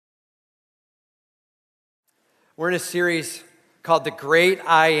We're in a series called The Great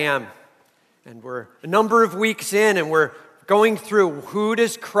I Am. And we're a number of weeks in, and we're going through who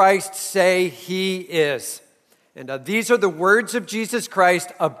does Christ say he is. And these are the words of Jesus Christ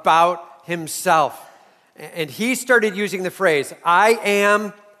about himself. And he started using the phrase, I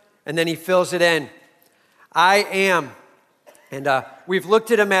am, and then he fills it in. I am. And we've looked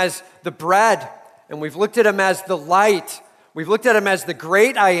at him as the bread, and we've looked at him as the light. We've looked at him as the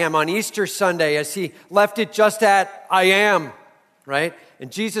great I am on Easter Sunday, as he left it just at I am, right? And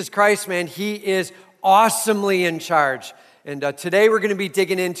Jesus Christ, man, he is awesomely in charge. And today we're going to be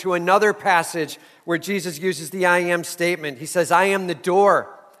digging into another passage where Jesus uses the I am statement. He says, I am the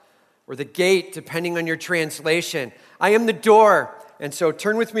door, or the gate, depending on your translation. I am the door. And so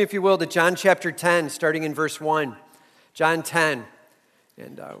turn with me, if you will, to John chapter 10, starting in verse 1. John 10.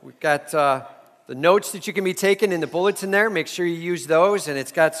 And we've got the notes that you can be taking in the bulletin there. Make sure you use those. And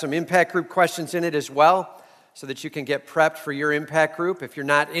it's got some impact group questions in it as well, so that you can get prepped for your impact group. If you're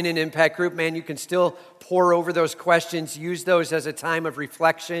not in an impact group, man, you can still pore over those questions. Use those as a time of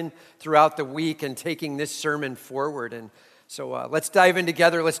reflection throughout the week and taking this sermon forward. And so let's dive in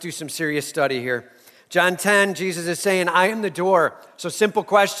together. Let's do some serious study here. John 10, Jesus is saying, I am the door. So simple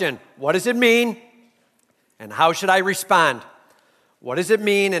question. What does it mean? And how should I respond? What does it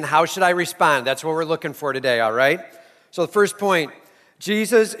mean and how should I respond? That's what we're looking for today, all right? So the first point,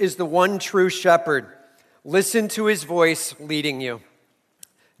 Jesus is the one true shepherd. Listen to his voice leading you.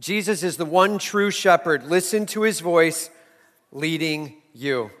 Jesus is the one true shepherd. Listen to his voice leading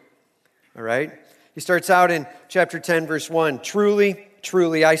you. All right? He starts out in chapter 10, verse 1. Truly,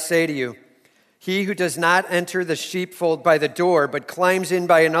 truly, I say to you, he who does not enter the sheepfold by the door, but climbs in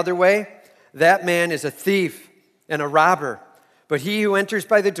by another way, that man is a thief and a robber. But he who enters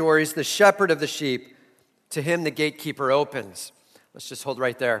by the door is the shepherd of the sheep. To him the gatekeeper opens. Let's just hold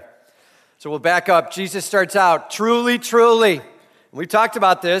right there. So we'll back up. Jesus starts out, truly, truly. And we talked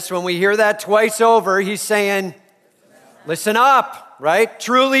about this. When we hear that twice over, he's saying, listen up, right?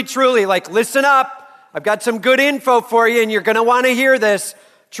 Truly, truly, like listen up. I've got some good info for you, and you're going to want to hear this.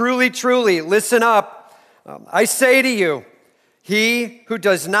 Truly, truly, listen up. I say to you, he who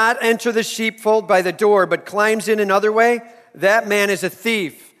does not enter the sheepfold by the door, but climbs in another way, that man is a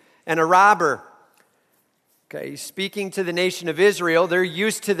thief and a robber. Okay, he's speaking to the nation of Israel. They're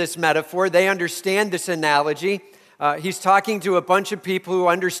used to this metaphor. They understand this analogy. He's talking to a bunch of people who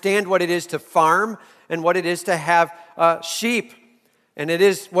understand what it is to farm and what it is to have sheep. And it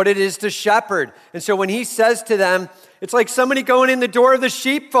is what it is to shepherd. And so when he says to them, it's like somebody going in the door of the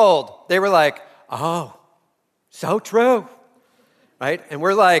sheepfold. They were like, oh, so true, right? And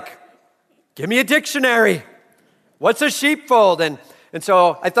we're like, give me a dictionary. What's a sheepfold? And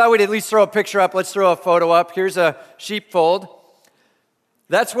so I thought we'd at least throw a picture up. Let's throw a photo up. Here's a sheepfold.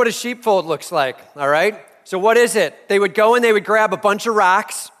 That's what a sheepfold looks like, all right? So what is it? They would go and they would grab a bunch of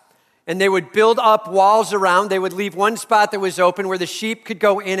rocks, and they would build up walls around. They would leave one spot that was open where the sheep could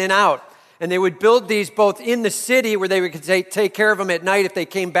go in and out. And they would build these both in the city where they would take care of them at night if they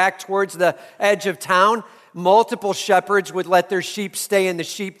came back towards the edge of town. Multiple shepherds would let their sheep stay in the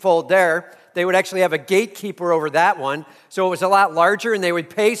sheepfold there. They would actually have a gatekeeper over that one. So it was a lot larger, and they would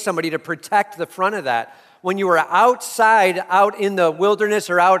pay somebody to protect the front of that. When you were outside, out in the wilderness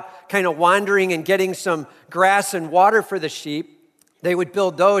or out kind of wandering and getting some grass and water for the sheep, they would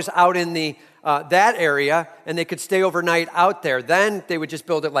build those out in the that area, and they could stay overnight out there. Then they would just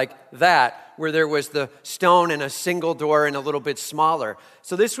build it like that, where there was the stone and a single door and a little bit smaller.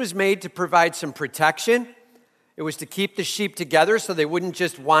 So this was made to provide some protection. It was to keep the sheep together so they wouldn't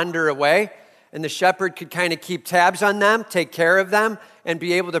just wander away. And the shepherd could kind of keep tabs on them, take care of them, and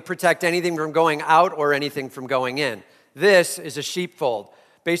be able to protect anything from going out or anything from going in. This is a sheepfold.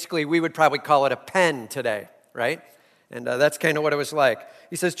 Basically, we would probably call it a pen today, right? And that's kind of what it was like.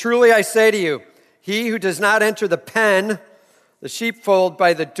 He says, truly I say to you, he who does not enter the pen, the sheepfold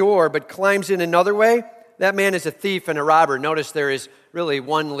by the door, but climbs in another way, that man is a thief and a robber. Notice there is really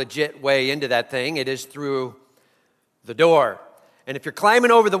one legit way into that thing. It is through the door. And if you're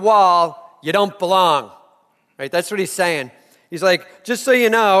climbing over the wall, you don't belong, right? That's what he's saying. He's like, just so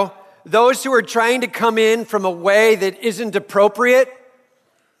you know, those who are trying to come in from a way that isn't appropriate,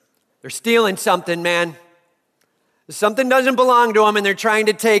 they're stealing something, man. Something doesn't belong to them, and they're trying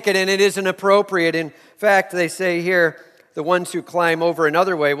to take it, and it isn't appropriate. In fact, they say here, the ones who climb over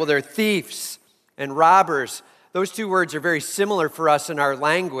another way, well, they're thieves and robbers. Those two words are very similar for us in our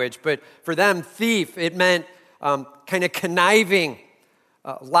language, but for them, thief, it meant kind of conniving,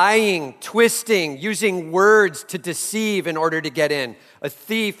 lying, twisting, using words to deceive in order to get in. A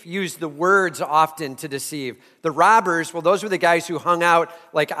thief used the words often to deceive. The robbers, well, those were the guys who hung out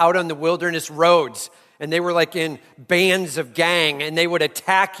like out on the wilderness roads, and they were like in bands of gang, and they would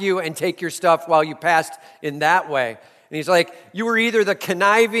attack you and take your stuff while you passed in that way. And he's like, you were either the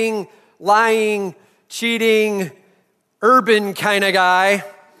conniving, lying, cheating, urban kind of guy,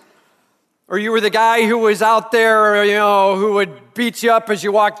 or you were the guy who was out there, who would beat you up as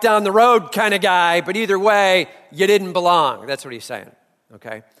you walked down the road kind of guy, but either way, you didn't belong. That's what he's saying,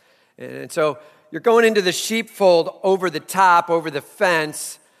 okay? And so you're going into the sheepfold over the top, over the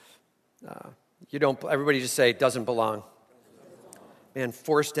fence. Everybody just say, doesn't belong. Man,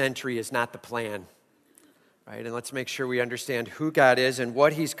 forced entry is not the plan. Right? And let's make sure we understand who God is and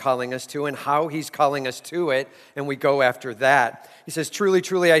what he's calling us to and how he's calling us to it, and we go after that. He says, truly,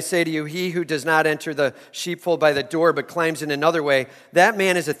 truly, I say to you, he who does not enter the sheepfold by the door but climbs in another way, that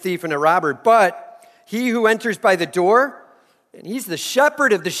man is a thief and a robber. But he who enters by the door, and he's the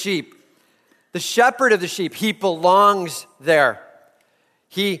shepherd of the sheep. The shepherd of the sheep, he belongs there.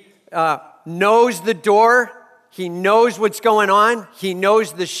 He knows the door. He knows what's going on. He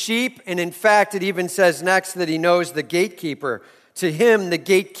knows the sheep. And in fact, it even says next that he knows the gatekeeper. To him, the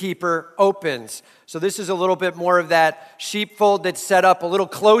gatekeeper opens. So this is a little bit more of that sheepfold that's set up a little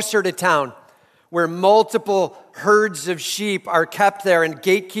closer to town, where multiple herds of sheep are kept there and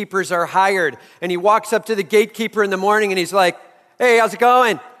gatekeepers are hired. And he walks up to the gatekeeper in the morning and he's like, hey, how's it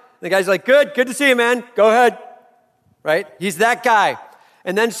going? And the guy's like, good to see you, man. Go ahead. Right? He's that guy.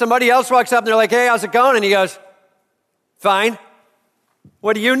 And then somebody else walks up and they're like, hey, how's it going? And he goes, fine.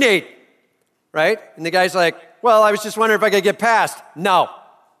 What do you need? Right? And the guy's like, well, I was just wondering if I could get past. No.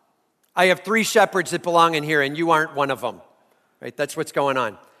 I have 3 shepherds that belong in here, and you aren't one of them. Right? That's what's going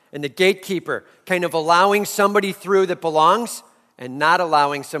on. And the gatekeeper kind of allowing somebody through that belongs and not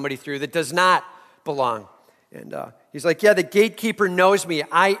allowing somebody through that does not belong. And he's like, yeah, the gatekeeper knows me.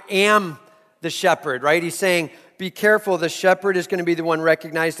 I am the shepherd, right? He's saying, be careful. The shepherd is going to be the one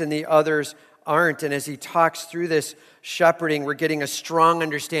recognized and the others aren't. And as he talks through this shepherding, we're getting a strong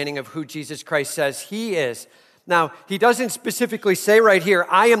understanding of who Jesus Christ says he is. Now, he doesn't specifically say right here,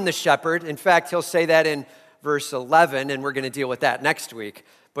 I am the shepherd. In fact, he'll say that in verse 11, and we're going to deal with that next week.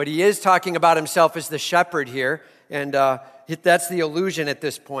 But he is talking about himself as the shepherd here, and that's the illusion at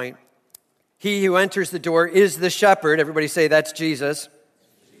this point. He who enters the door is the shepherd. Everybody say, that's Jesus.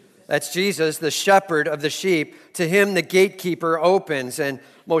 That's Jesus, the shepherd of the sheep. To him, the gatekeeper opens, and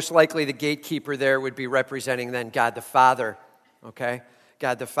most likely the gatekeeper there would be representing then God the Father, okay?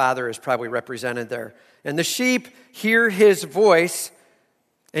 God the Father is probably represented there. And the sheep hear his voice,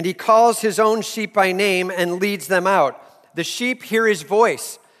 and he calls his own sheep by name and leads them out. The sheep hear his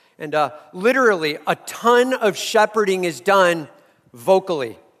voice, and literally a ton of shepherding is done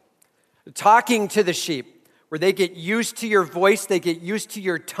vocally, talking to the sheep, where they get used to your voice, they get used to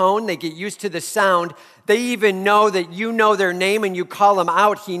your tone, they get used to the sound. They even know that you know their name and you call them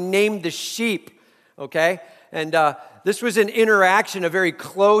out. He named the sheep, okay? And this was an interaction, a very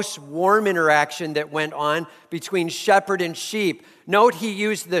close, warm interaction that went on between shepherd and sheep. Note he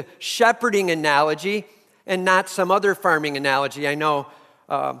used the shepherding analogy and not some other farming analogy. I know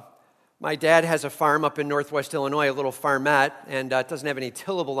my dad has a farm up in northwest Illinois, a little farmette, and it doesn't have any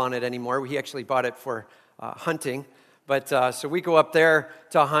tillable on it anymore. He actually bought it for hunting. But so we go up there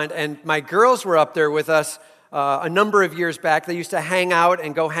to hunt, and my girls were up there with us a number of years back. They used to hang out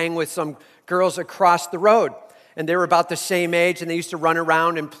and go hang with some girls across the road. And they were about the same age, and they used to run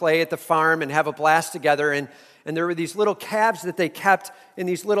around and play at the farm and have a blast together. And there were these little calves that they kept in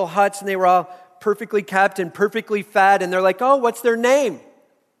these little huts, and they were all perfectly kept and perfectly fed. And they're like, oh, what's their name?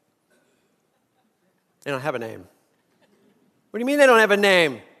 They don't have a name. What do you mean they don't have a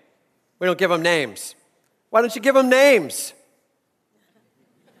name? We don't give them names. Why don't you give them names?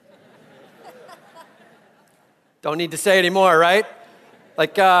 Don't need to say anymore, right?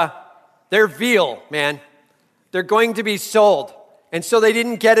 Like, they're veal, man. They're going to be sold. And so they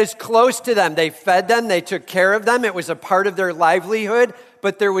didn't get as close to them. They fed them. They took care of them. It was a part of their livelihood,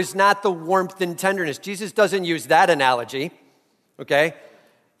 but there was not the warmth and tenderness. Jesus doesn't use that analogy, okay?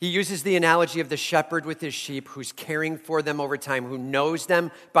 He uses the analogy of the shepherd with his sheep who's caring for them over time, who knows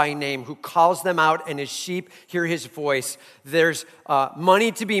them by name, who calls them out, and his sheep hear his voice. There's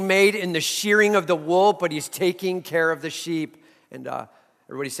money to be made in the shearing of the wool, but he's taking care of the sheep. And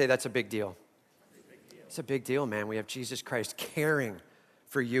everybody say that's a big deal. It's a big deal, man. We have Jesus Christ caring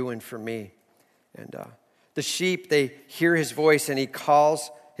for you and for me. And the sheep, they hear his voice, and he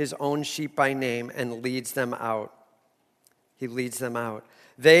calls his own sheep by name and leads them out. He leads them out.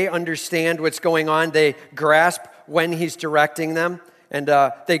 They understand what's going on. They grasp when he's directing them. And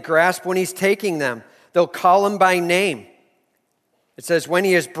they grasp when he's taking them. They'll call him by name. It says, when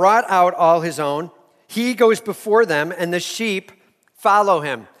he has brought out all his own, he goes before them, and the sheep follow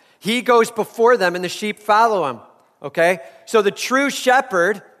him. He goes before them, and the sheep follow him. Okay? So the true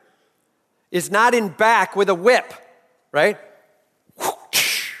shepherd is not in back with a whip, right?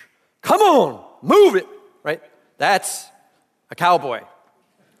 Come on, move it, right? That's a cowboy,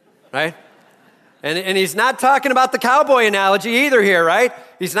 right? And he's not talking about the cowboy analogy either here, right?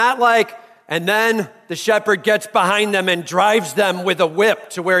 He's not like, and then the shepherd gets behind them and drives them with a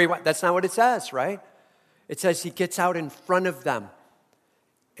whip to where he wants. That's not what it says, right? It says he gets out in front of them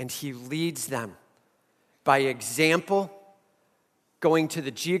and he leads them by example, going to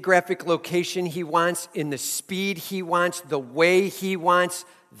the geographic location he wants, in the speed he wants, the way he wants.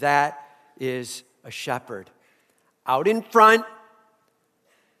 That is a shepherd. Out in front,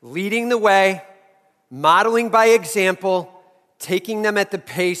 leading the way, modeling by example, taking them at the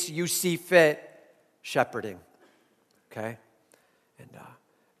pace you see fit, shepherding. Okay? And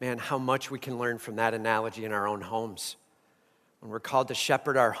man, how much we can learn from that analogy in our own homes. When we're called to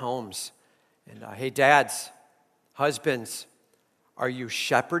shepherd our homes. And hey, dads, husbands, are you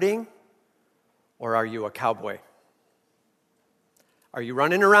shepherding or are you a cowboy? Are you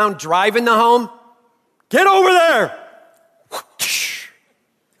running around driving the home? Get over there!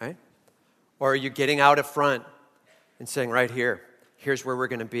 Right? Or are you getting out up front and saying, right here, here's where we're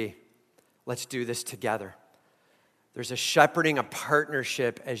going to be. Let's do this together. There's a shepherding, a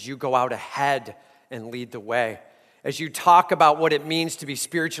partnership as you go out ahead and lead the way. As you talk about what it means to be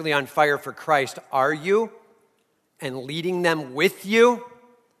spiritually on fire for Christ, are you? And leading them with you,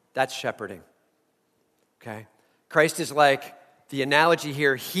 that's shepherding. Okay? Christ is like, the analogy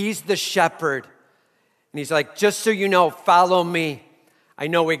here, he's the shepherd. And he's like, just so you know, follow me. I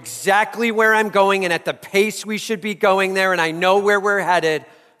know exactly where I'm going and at the pace we should be going there, and I know where we're headed.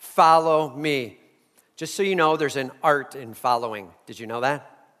 Follow me. Just so you know, there's an art in following. Did you know that?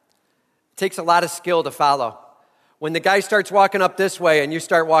 It takes a lot of skill to follow. When the guy starts walking up this way and you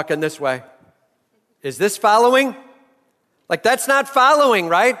start walking this way, is this following? Like, that's not following,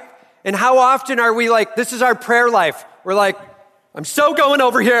 right? And how often are we like, this is our prayer life. We're like, I'm so going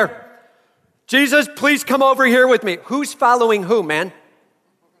over here. Jesus, please come over here with me. Who's following who, man?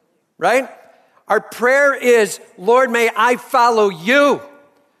 Right? Our prayer is, Lord, may I follow you.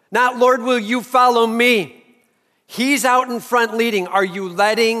 Not, Lord, will you follow me? He's out in front leading. Are you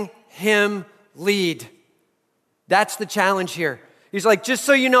letting him lead? That's the challenge here. He's like, just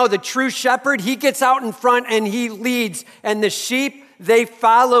so you know, the true shepherd, he gets out in front and he leads. And the sheep, they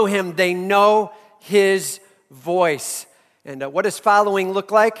follow him. They know his voice. And what does following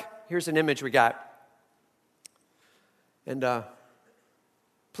look like? Here's an image we got. And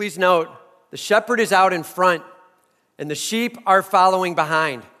please note, the shepherd is out in front and the sheep are following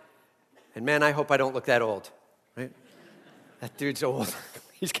behind. And man, I hope I don't look that old, right? That dude's old.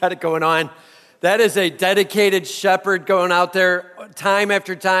 He's got it going on. That is a dedicated shepherd going out there time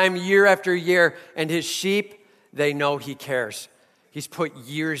after time, year after year. And his sheep, they know he cares. He's put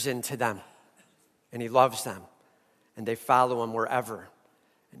years into them. And he loves them. And they follow him wherever.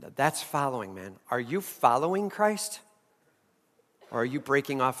 And that's following, man. Are you following Christ? Or are you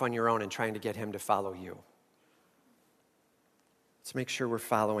breaking off on your own and trying to get him to follow you? Let's make sure we're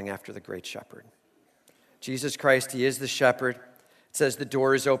following after the great shepherd. Jesus Christ, he is the shepherd. It says the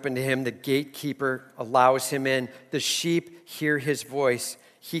door is open to him. The gatekeeper allows him in. The sheep hear his voice.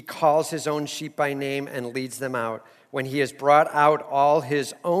 He calls his own sheep by name and leads them out. When he has brought out all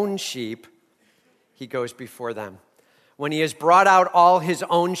his own sheep, he goes before them. When he has brought out all his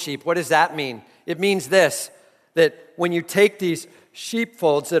own sheep, what does that mean? It means this, that when you take these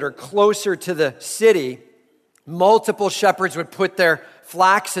sheepfolds that are closer to the city, multiple shepherds would put their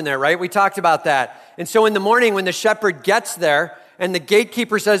flocks in there, right? We talked about that. And so in the morning when the shepherd gets there and the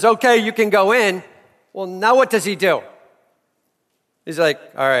gatekeeper says, okay, you can go in, well, now what does he do? He's like,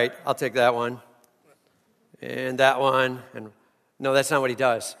 all right, I'll take that one and that one. And no, that's not what he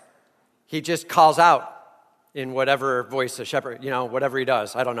does. He just calls out in whatever voice the shepherd, whatever he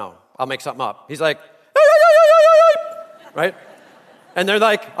does. I don't know. I'll make something up. He's like, right? And they're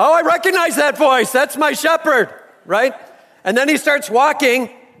like, oh, I recognize that voice. That's my shepherd, right? And then he starts walking,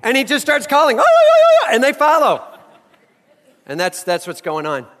 and he just starts calling, and they follow. And that's what's going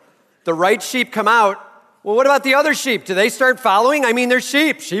on. The right sheep come out. Well, what about the other sheep? Do they start following? I mean, they're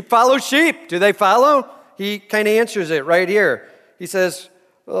sheep. Sheep follow sheep. Do they follow? He kind of answers it right here. He says,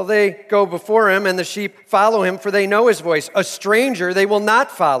 well, they go before him, and the sheep follow him, for they know his voice. A stranger they will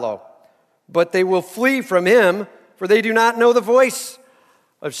not follow, but they will flee from him, for they do not know the voice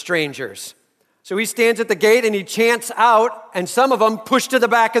of strangers. So he stands at the gate and he chants out, and some of them push to the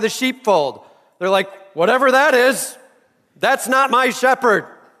back of the sheepfold. They're like, whatever that is, that's not my shepherd,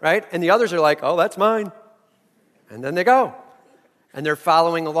 right? And the others are like, oh, that's mine. And then they go. And they're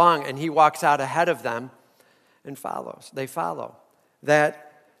following along, and he walks out ahead of them and follows. They follow.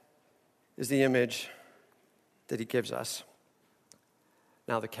 That is the image that he gives us.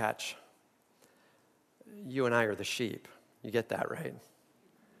 Now the catch. You and I are the sheep. You get that, right?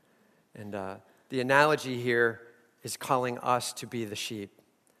 And the analogy here is calling us to be the sheep.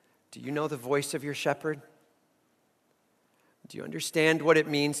 Do you know the voice of your shepherd? Do you understand what it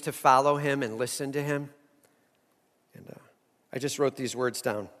means to follow him and listen to him? And I just wrote these words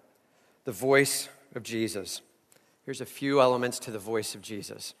down. The voice of Jesus. Here's a few elements to the voice of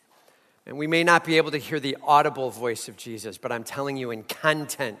Jesus. And we may not be able to hear the audible voice of Jesus, but I'm telling you in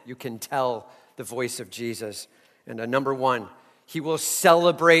content, you can tell the voice of Jesus. And number one, he will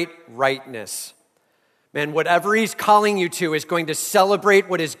celebrate rightness. Man, whatever he's calling you to is going to celebrate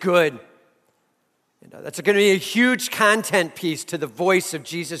what is good. And that's going to be a huge content piece to the voice of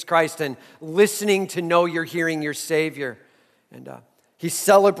Jesus Christ and listening to know you're hearing your Savior. And he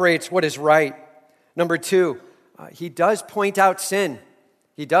celebrates what is right. Number two, he does point out sin.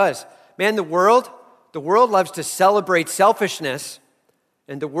 He does. Man, the world loves to celebrate selfishness,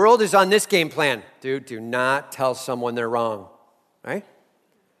 and the world is on this game plan. Dude, do not tell someone they're wrong, right?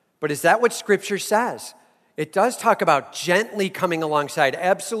 But is that what Scripture says? It does talk about gently coming alongside,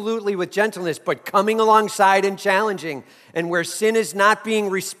 absolutely with gentleness, but coming alongside and challenging. And where sin is not being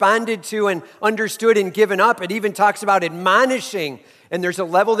responded to and understood and given up, it even talks about admonishing. And there's a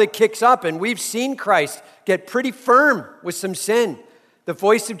level that kicks up, and we've seen Christ get pretty firm with some sin. The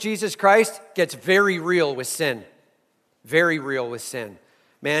voice of Jesus Christ gets very real with sin. Very real with sin.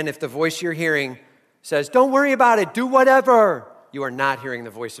 Man, if the voice you're hearing says, don't worry about it, do whatever, you are not hearing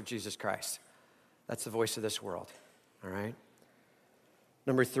the voice of Jesus Christ. That's the voice of this world, all right?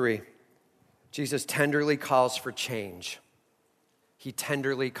 Number three, Jesus tenderly calls for change. He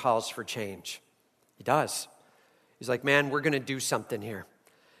tenderly calls for change. He does. He's like, man, we're going to do something here.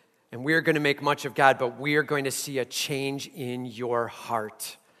 And we're going to make much of God, but we are going to see a change in your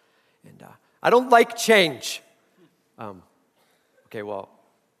heart. And I don't like change. Okay, well,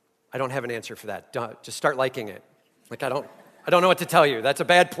 I don't have an answer for that. Just start liking it. Like, I don't know what to tell you. That's a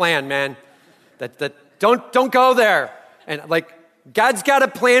bad plan, man. Don't go there. And like, God's got a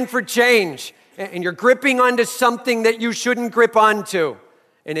plan for change, and you're gripping onto something that you shouldn't grip onto,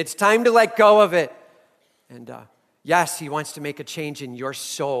 and it's time to let go of it. And yes, he wants to make a change in your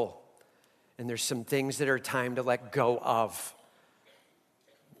soul, and there's some things that are time to let go of.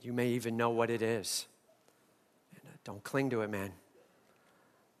 You may even know what it is. And don't cling to it, man.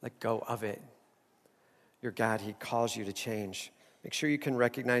 Let go of it. Your God, he calls you to change. Make sure you can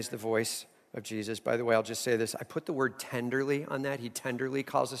recognize the voice of Jesus. By the way, I'll just say this. I put the word tenderly on that. He tenderly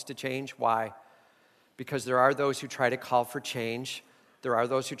calls us to change. Why? Because there are those who try to call for change. There are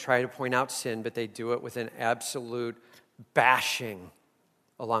those who try to point out sin, but they do it with an absolute bashing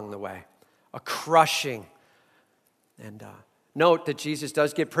along the way, a crushing. And note that Jesus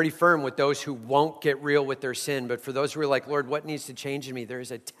does get pretty firm with those who won't get real with their sin. But for those who are like, Lord, what needs to change in me? There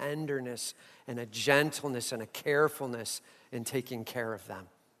is a tenderness and a gentleness and a carefulness in taking care of them.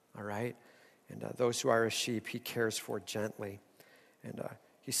 All right? And those who are a sheep, he cares for gently. And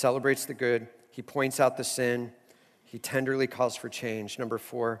he celebrates the good. He points out the sin. He tenderly calls for change. Number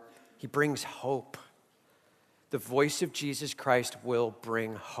four, he brings hope. The voice of Jesus Christ will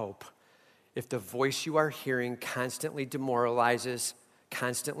bring hope. If the voice you are hearing constantly demoralizes,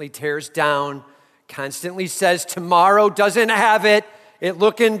 constantly tears down, constantly says tomorrow doesn't have it, it's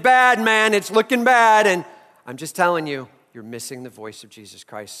looking bad, man, it's looking bad, and I'm just telling you, you're missing the voice of Jesus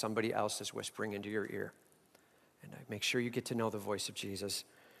Christ. Somebody else is whispering into your ear. And make sure you get to know the voice of Jesus.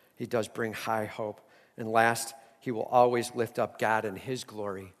 He does bring high hope. And last, he will always lift up God in his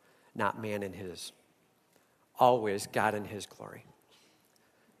glory, not man in his. Always God in his glory.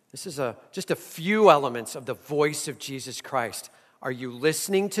 This is just a few elements of the voice of Jesus Christ. Are you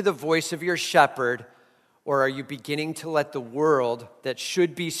listening to the voice of your shepherd, or are you beginning to let the world that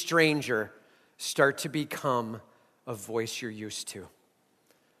should be stranger start to become a voice you're used to?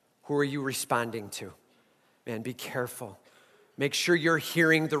 Who are you responding to? Man, be careful. Make sure you're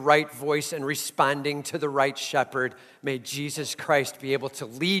hearing the right voice and responding to the right shepherd. May Jesus Christ be able to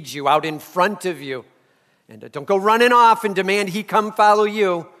lead you out in front of you. And don't go running off and demand he come follow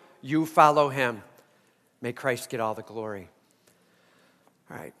you. You follow him. May Christ get all the glory.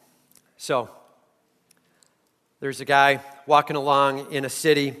 All right. So, there's a guy walking along in a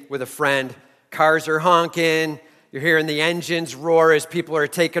city with a friend. Cars are honking. you're hearing the engines roar as people are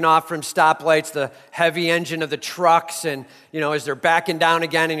taking off from stoplights, the heavy engine of the trucks, and, as they're backing down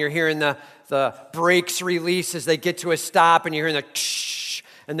again, and you're hearing the brakes release as they get to a stop, and you're hearing the tsh,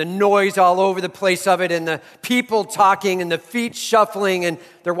 and the noise all over the place of it, and the people talking, and the feet shuffling, and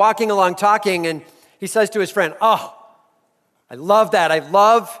they're walking along talking, and he says to his friend, "Oh, I love that. I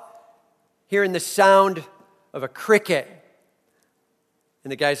love hearing the sound of a cricket."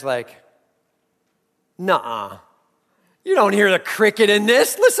 And the guy's like, "Nuh-uh. You don't hear the cricket in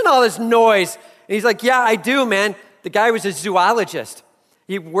this. Listen to all this noise." And he's like, "Yeah, I do, man." The guy was a zoologist.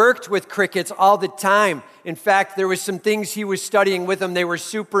 He worked with crickets all the time. In fact, there was some things he was studying with them. They were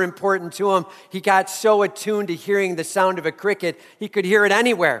super important to him. He got so attuned to hearing the sound of a cricket, he could hear it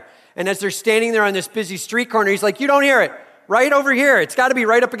anywhere. And as they're standing there on this busy street corner, he's like, "You don't hear it. Right over here. It's got to be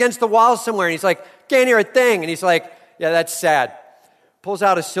right up against the wall somewhere." And he's like, "Can't hear a thing." And he's like, "Yeah, that's sad." Pulls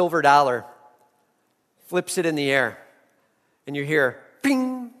out a silver dollar, flips it in the air, and you hear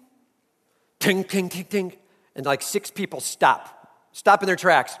ping, ting, ting, ting, ting, and like 6 people stop in their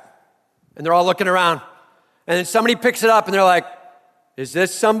tracks, and they're all looking around. And then somebody picks it up, and they're like, "Is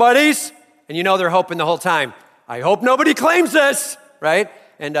this somebody's?" And they're hoping the whole time, "I hope nobody claims this," right?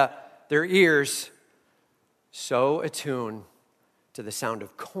 And their ears so attuned to the sound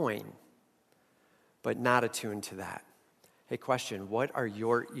of coin, but not attuned to that. Hey, question, what are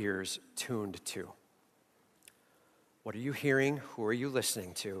your ears tuned to? What are you hearing? Who are you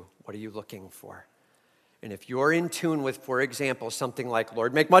listening to? What are you looking for? And if you're in tune with, for example, something like,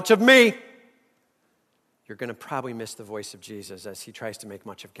 "Lord, make much of me," you're going to probably miss the voice of Jesus as he tries to make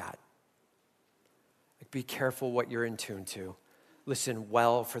much of God. Be careful what you're in tune to. Listen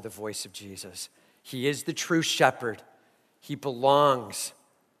well for the voice of Jesus. He is the true shepherd. He belongs.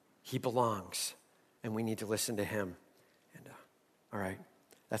 And we need to listen to him. And all right,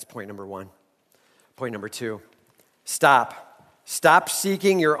 that's point number 1. Point number 2, stop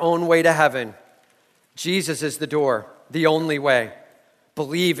seeking your own way to heaven. Jesus is the door, the only way.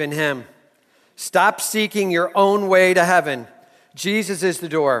 Believe in him. Stop seeking your own way to heaven. Jesus is the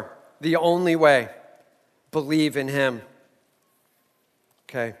door, the only way. Believe in him.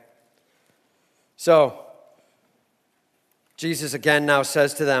 Okay. So, Jesus again now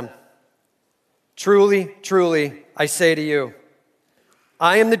says to them, "Truly, truly, I say to you,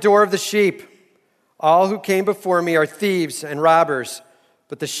 I am the door of the sheep. All who came before me are thieves and robbers,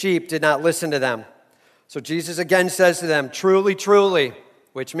 but the sheep did not listen to them." So Jesus again says to them, "Truly, truly,"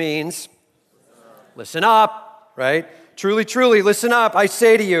 which means, listen up, right? "Truly, truly, listen up. I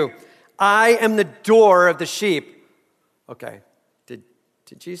say to you, I am the door of the sheep." Okay,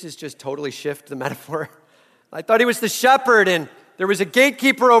 did Jesus just totally shift the metaphor? I thought he was the shepherd, and there was a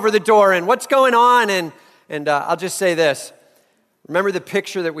gatekeeper over the door, and what's going on? And I'll just say this. Remember the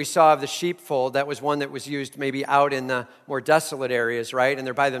picture that we saw of the sheepfold? That was one that was used maybe out in the more desolate areas, right? And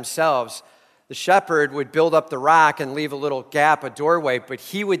they're by themselves. The shepherd would build up the rock and leave a little gap, a doorway, but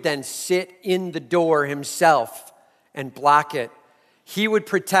he would then sit in the door himself and block it. He would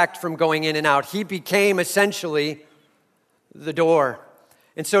protect from going in and out. He became essentially the door.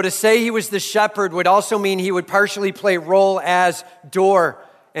 And so to say he was the shepherd would also mean he would partially play role as door,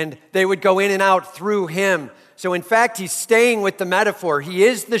 and they would go in and out through him. So in fact, he's staying with the metaphor. He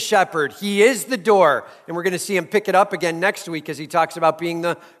is the shepherd. He is the door. And we're going to see him pick it up again next week as he talks about being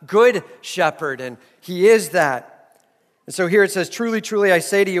the good shepherd, and he is that. And so here it says, "Truly, truly, I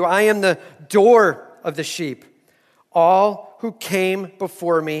say to you, I am the door of the sheep. All who came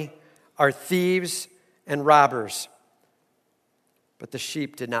before me are thieves and robbers, but the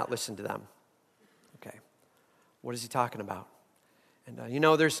sheep did not listen to them." Okay, what is he talking about? And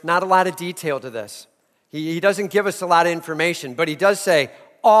there's not a lot of detail to this. He doesn't give us a lot of information, but he does say,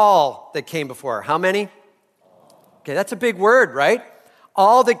 all that came before. How many? Okay, that's a big word, right?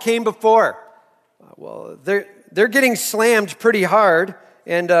 All that came before. Well, they're getting slammed pretty hard,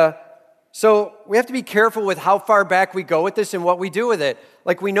 and so we have to be careful with how far back we go with this and what we do with it.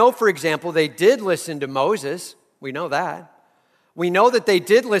 Like we know, for example, they did listen to Moses. We know that. We know that they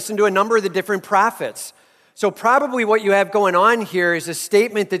did listen to a number of the different prophets. So probably what you have going on here is a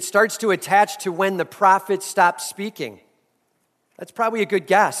statement that starts to attach to when the prophets stopped speaking. That's probably a good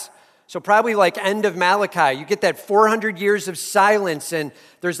guess. So probably like end of Malachi, you get that 400 years of silence, and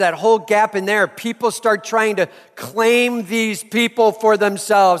there's that whole gap in there. People start trying to claim these people for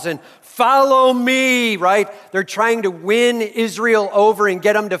themselves and follow me, right? They're trying to win Israel over and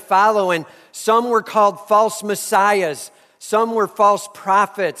get them to follow, and some were called false messiahs. Some were false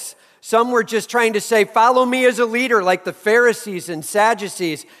prophets. Some were just trying to say, follow me as a leader, like the Pharisees and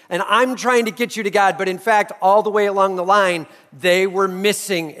Sadducees, and I'm trying to get you to God. But in fact, all the way along the line, they were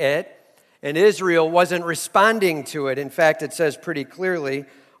missing it. And Israel wasn't responding to it. In fact, it says pretty clearly,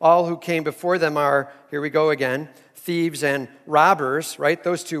 all who came before them are, here we go again, thieves and robbers, right?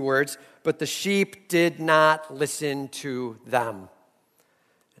 Those two words. But the sheep did not listen to them.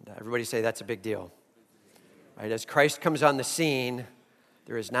 And everybody say that's a big deal. Right? As Christ comes on the scene,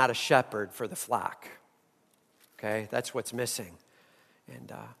 there is not a shepherd for the flock. Okay? That's what's missing.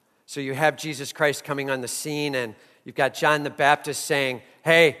 And so you have Jesus Christ coming on the scene, and you've got John the Baptist saying,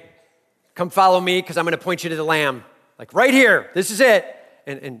 hey, come follow me because I'm going to point you to the Lamb. Like right here, this is it.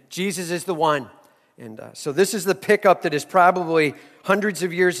 And Jesus is the one. And so this is the pickup that is probably hundreds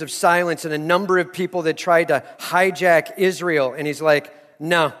of years of silence and a number of people that tried to hijack Israel. And he's like,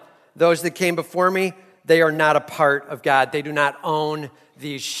 no, those that came before me, they are not a part of God. They do not own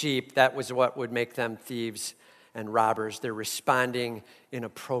these sheep. That was what would make them thieves and robbers. They're responding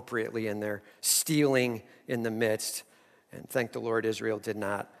inappropriately and they're stealing in the midst. And thank the Lord, Israel did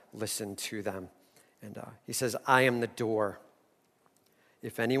not listen to them. And he says, I am the door.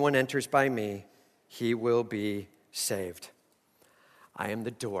 If anyone enters by me, he will be saved. I am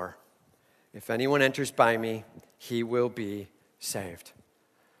the door. If anyone enters by me, he will be saved.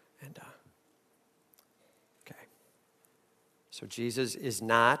 And, okay. So Jesus is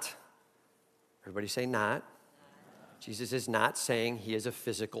not, everybody say not. Jesus is not saying he is a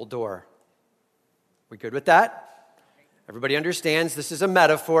physical door. We good with that? Everybody understands this is a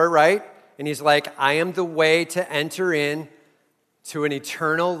metaphor, right? And he's like, I am the way to enter in to an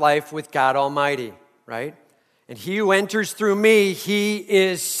eternal life with God Almighty, right? And he who enters through me, he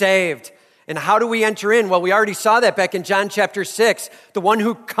is saved. And how do we enter in? Well, we already saw that back in John chapter 6. The one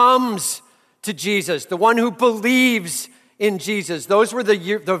who comes to Jesus, the one who believes in Jesus. Those were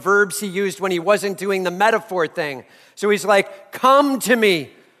the verbs he used when he wasn't doing the metaphor thing. So he's like, come to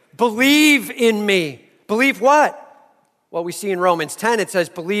me, believe in me. Believe what? Well, we see in Romans 10, it says,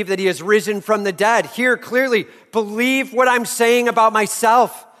 believe that he has risen from the dead. Here, clearly, believe what I'm saying about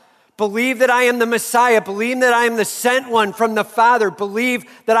myself. Believe that I am the Messiah. Believe that I am the sent one from the Father. Believe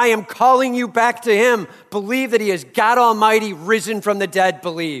that I am calling you back to him. Believe that he is God Almighty, risen from the dead.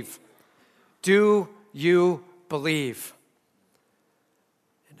 Believe. Do you believe?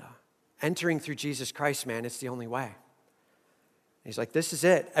 And entering through Jesus Christ, man, it's the only way. He's like, this is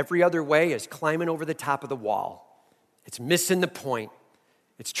it. Every other way is climbing over the top of the wall. It's missing the point.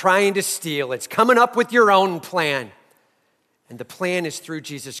 It's trying to steal. It's coming up with your own plan. And the plan is through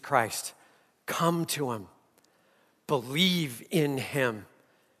Jesus Christ. Come to him. Believe in him.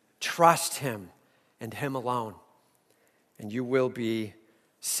 Trust him and him alone. And you will be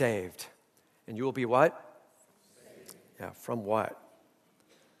saved. And you will be what? Saved. Yeah, from what?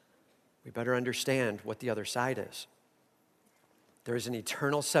 We better understand what the other side is. There is an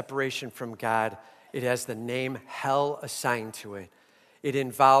eternal separation from God. It has the name hell assigned to it. It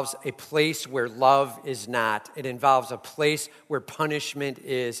involves a place where love is not. It involves a place where punishment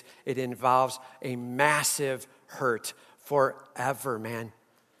is. It involves a massive hurt forever, man.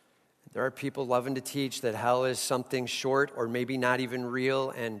 There are people loving to teach that hell is something short or maybe not even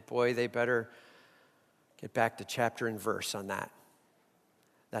real, and boy, they better get back to chapter and verse on that.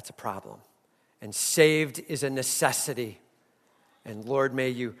 That's a problem. And saved is a necessity. And Lord, may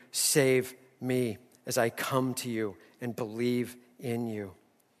you save me as I come to you and believe in you.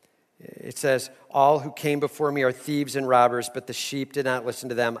 It says, all who came before me are thieves and robbers, but the sheep did not listen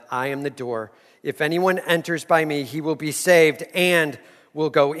to them. I am the door. If anyone enters by me, he will be saved and will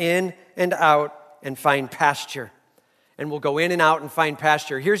go in and out and find pasture. And will go in and out and find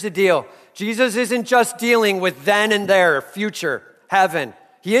pasture. Here's the deal. Jesus isn't just dealing with then and there, future, heaven.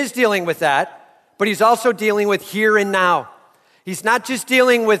 He is dealing with that, but he's also dealing with here and now. He's not just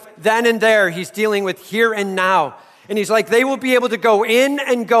dealing with then and there, he's dealing with here and now. And he's like, they will be able to go in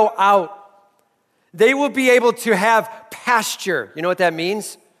and go out. They will be able to have pasture. You know what that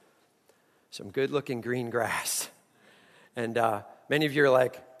means? Some good-looking green grass. And many of you are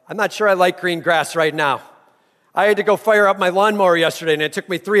like, I'm not sure I like green grass right now. I had to go fire up my lawnmower yesterday, and it took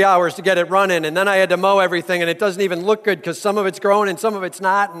me 3 hours to get it running, and then I had to mow everything, and it doesn't even look good because some of it's growing and some of it's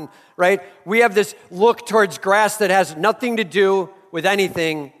not, and right? We have this look towards grass that has nothing to do with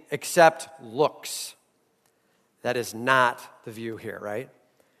anything except looks. That is not the view here, right?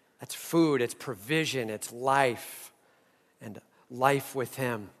 That's food, it's provision, it's life, and life with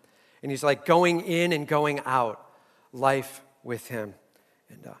him. And he's like going in and going out, life with him,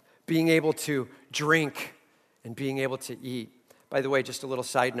 and being able to drink and being able to eat. By the way, just a little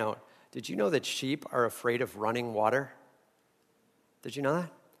side note. Did you know that sheep are afraid of running water? Did you know that?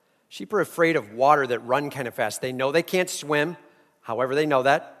 Sheep are afraid of water that run kind of fast. They know they can't swim. However, they know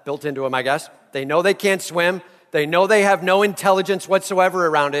that. Built into them, I guess. They know they can't swim. They know they have no intelligence whatsoever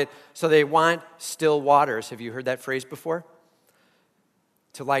around it, so they want still waters. Have you heard that phrase before?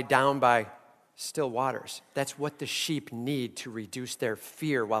 To lie down by still waters. That's what the sheep need to reduce their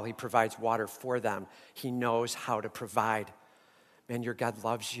fear while he provides water for them. He knows how to provide. Man, your God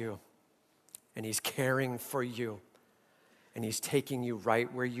loves you, and he's caring for you, and he's taking you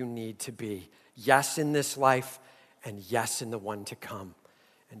right where you need to be. Yes, in this life, and yes, in the one to come.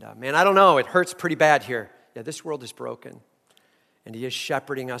 And man, I don't know, it hurts pretty bad here. Yeah, this world is broken, and he is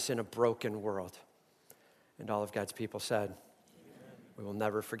shepherding us in a broken world. And all of God's people said, amen. We will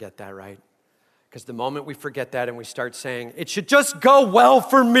never forget that, right? Because the moment we forget that and we start saying, it should just go well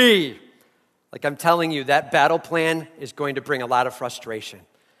for me, like I'm telling you, that battle plan is going to bring a lot of frustration.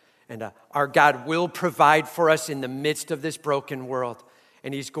 And our God will provide for us in the midst of this broken world.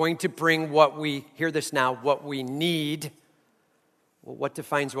 And he's going to bring what we, hear this now, what we need. Well, what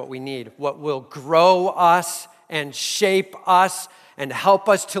defines what we need? What will grow us and shape us and help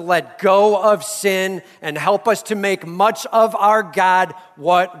us to let go of sin and help us to make much of our God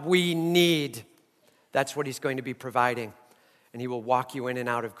what we need. That's what he's going to be providing. And he will walk you in and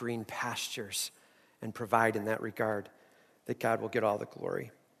out of green pastures and provide in that regard, that God will get all the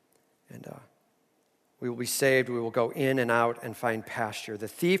glory. And we will be saved. We will go in and out and find pasture. The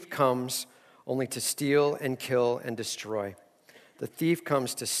thief comes only to steal and kill and destroy. The thief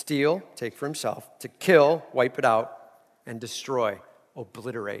comes to steal, take for himself, to kill, wipe it out, and destroy,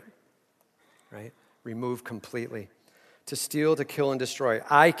 obliterate, right? Remove completely. To steal, to kill, and destroy.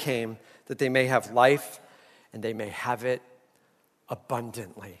 I came that they may have life and they may have it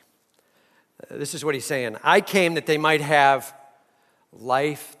abundantly. This is what he's saying. I came that they might have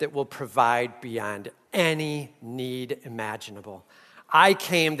life that will provide beyond any need imaginable. I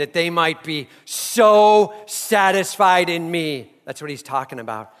came that they might be so satisfied in me. That's what he's talking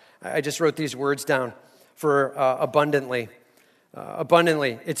about. I just wrote these words down for abundantly.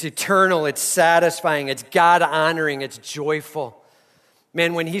 Abundantly. It's eternal. It's satisfying. It's God-honoring. It's joyful.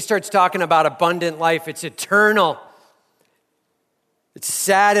 Man, when he starts talking about abundant life, it's eternal. It's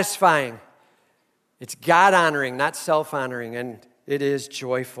satisfying. It's God-honoring, not self-honoring, and it is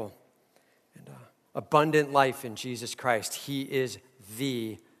joyful. And abundant life in Jesus Christ. He is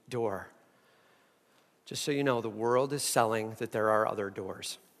the door. Just so you know, the world is selling that there are other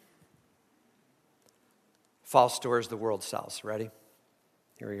doors. False doors the world sells. Ready?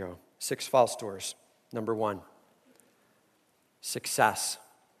 Here we go. 6 false doors. Number 1, success.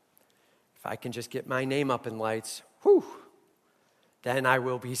 If I can just get my name up in lights, then I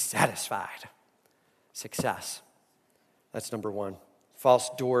will be satisfied. Success. That's number 1. False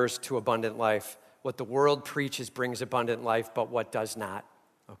doors to abundant life. What the world preaches brings abundant life, but what does not,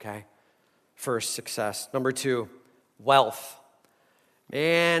 okay? First, success. Number 2, wealth.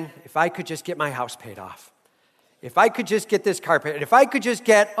 Man, if I could just get my house paid off. If I could just get this car paid, if I could just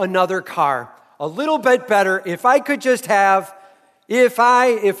get another car, a little bit better, if I could just have,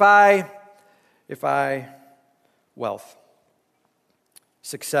 wealth.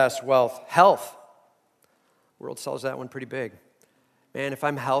 Success, wealth, health. The world sells that one pretty big. Man, if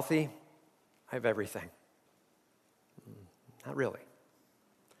I'm healthy, I have everything. Not really.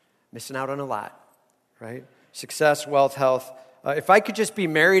 Missing out on a lot, right? Success, wealth, health. If I could just be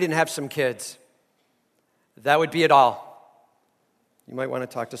married and have some kids, that would be it all. You might want to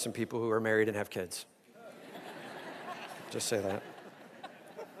talk to some people who are married and have kids. Just say that.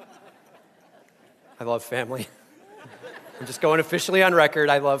 I love family. I'm just going officially on record.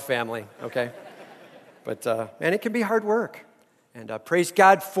 I love family, okay? But, man, it can be hard work. And praise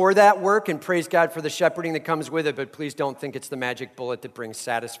God for that work and praise God for the shepherding that comes with it, but please don't think it's the magic bullet that brings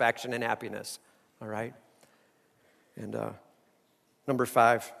satisfaction and happiness, all right? And number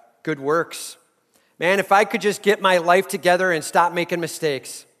 5, good works. Man, if I could just get my life together and stop making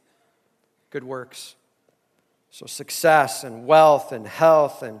mistakes, good works. So success and wealth and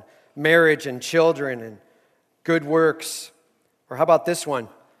health and marriage and children and good works. Or how about this one?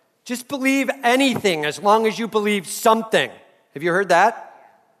 Just believe anything as long as you believe something. Have you heard that?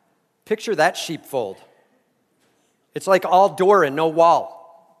 Picture that sheepfold. It's like all door and no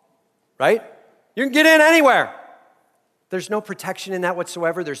wall, right? You can get in anywhere. There's no protection in that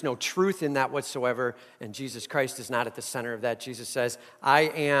whatsoever. There's no truth in that whatsoever. And Jesus Christ is not at the center of that. Jesus says, I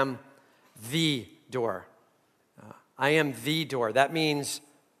am the door. I am the door. That means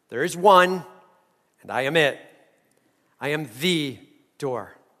there is one, and I am it. I am the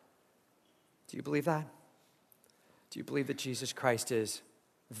door. Do you believe that? Do you believe that Jesus Christ is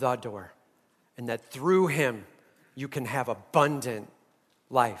the door and that through him you can have abundant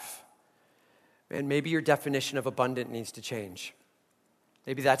life? And maybe your definition of abundant needs to change.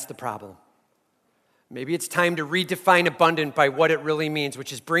 Maybe that's the problem. Maybe it's time to redefine abundant by what it really means,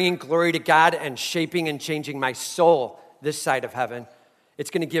 which is bringing glory to God and shaping and changing my soul this side of heaven. It's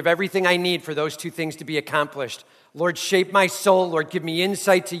going to give everything I need for those two things to be accomplished. Lord, shape my soul. Lord, give me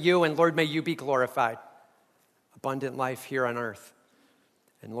insight to you. And Lord, may you be glorified. Abundant life here on earth.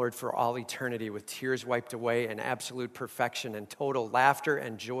 And Lord, for all eternity with tears wiped away and absolute perfection and total laughter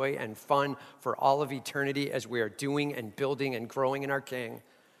and joy and fun for all of eternity as we are doing and building and growing in our King.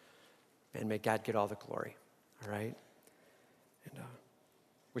 And may God get all the glory, all right? And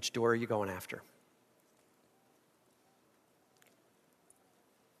which door are you going after?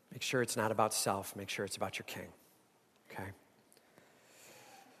 Make sure it's not about self. Make sure it's about your King, okay?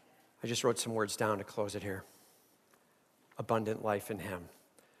 I just wrote some words down to close it here. Abundant life in him.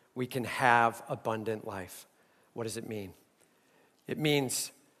 We can have abundant life. What does it mean? It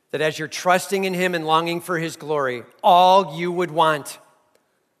means that as you're trusting in him and longing for his glory, all you would want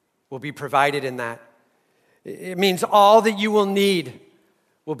will be provided in that. It means all that you will need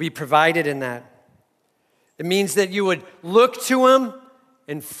will be provided in that. It means that you would look to him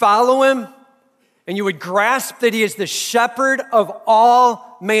and follow him, and you would grasp that he is the shepherd of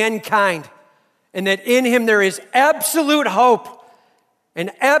all mankind, and that in him there is absolute hope and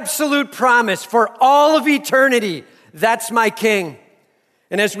absolute promise for all of eternity. That's my King.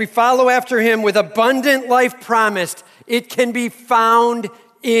 And as we follow after him with abundant life promised, it can be found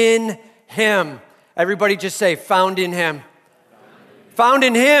in him. Everybody just say, found in him. Found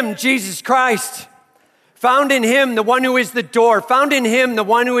in him, Jesus Christ. Found in him, the one who is the door. Found in him, the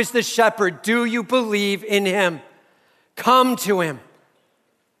one who is the shepherd. Do you believe in him? Come to him.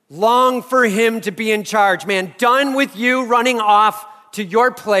 Long for him to be in charge. Man, done with you running off to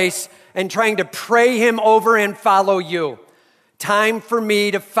your place and trying to pray him over and follow you. Time for me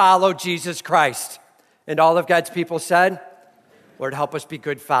to follow Jesus Christ. And all of God's people said, Lord, help us be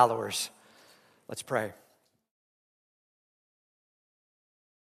good followers. Let's pray.